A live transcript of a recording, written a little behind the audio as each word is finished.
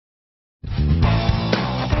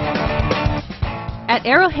At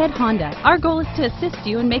Arrowhead Honda, our goal is to assist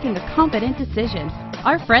you in making a confident decision.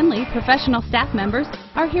 Our friendly, professional staff members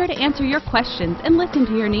are here to answer your questions and listen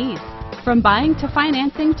to your needs. From buying to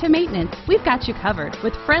financing to maintenance, we've got you covered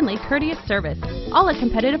with friendly, courteous service, all at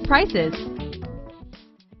competitive prices.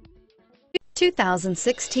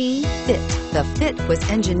 2016 Fit. The Fit was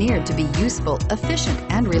engineered to be useful, efficient,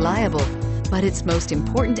 and reliable. But its most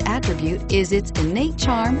important attribute is its innate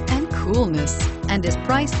charm and coolness, and is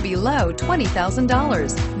priced below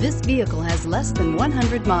 $20,000. This vehicle has less than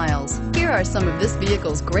 100 miles. Here are some of this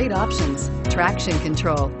vehicle's great options: traction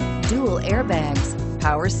control, dual airbags,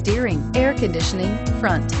 power steering, air conditioning,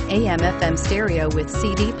 front, AM/FM stereo with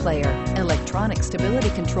CD player, electronic stability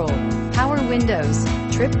control, power windows,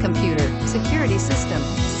 trip computer, security system,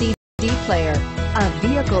 CD player. A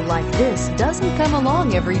vehicle like this doesn't come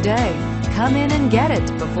along every day. Come in and get it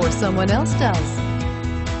before someone else does.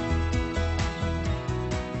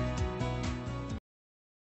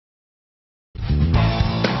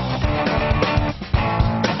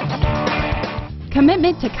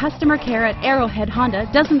 Commitment to customer care at Arrowhead Honda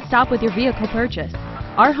doesn't stop with your vehicle purchase.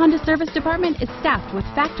 Our Honda service department is staffed with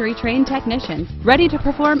factory-trained technicians ready to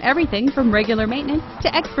perform everything from regular maintenance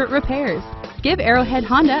to expert repairs. Give Arrowhead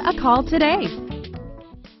Honda a call today.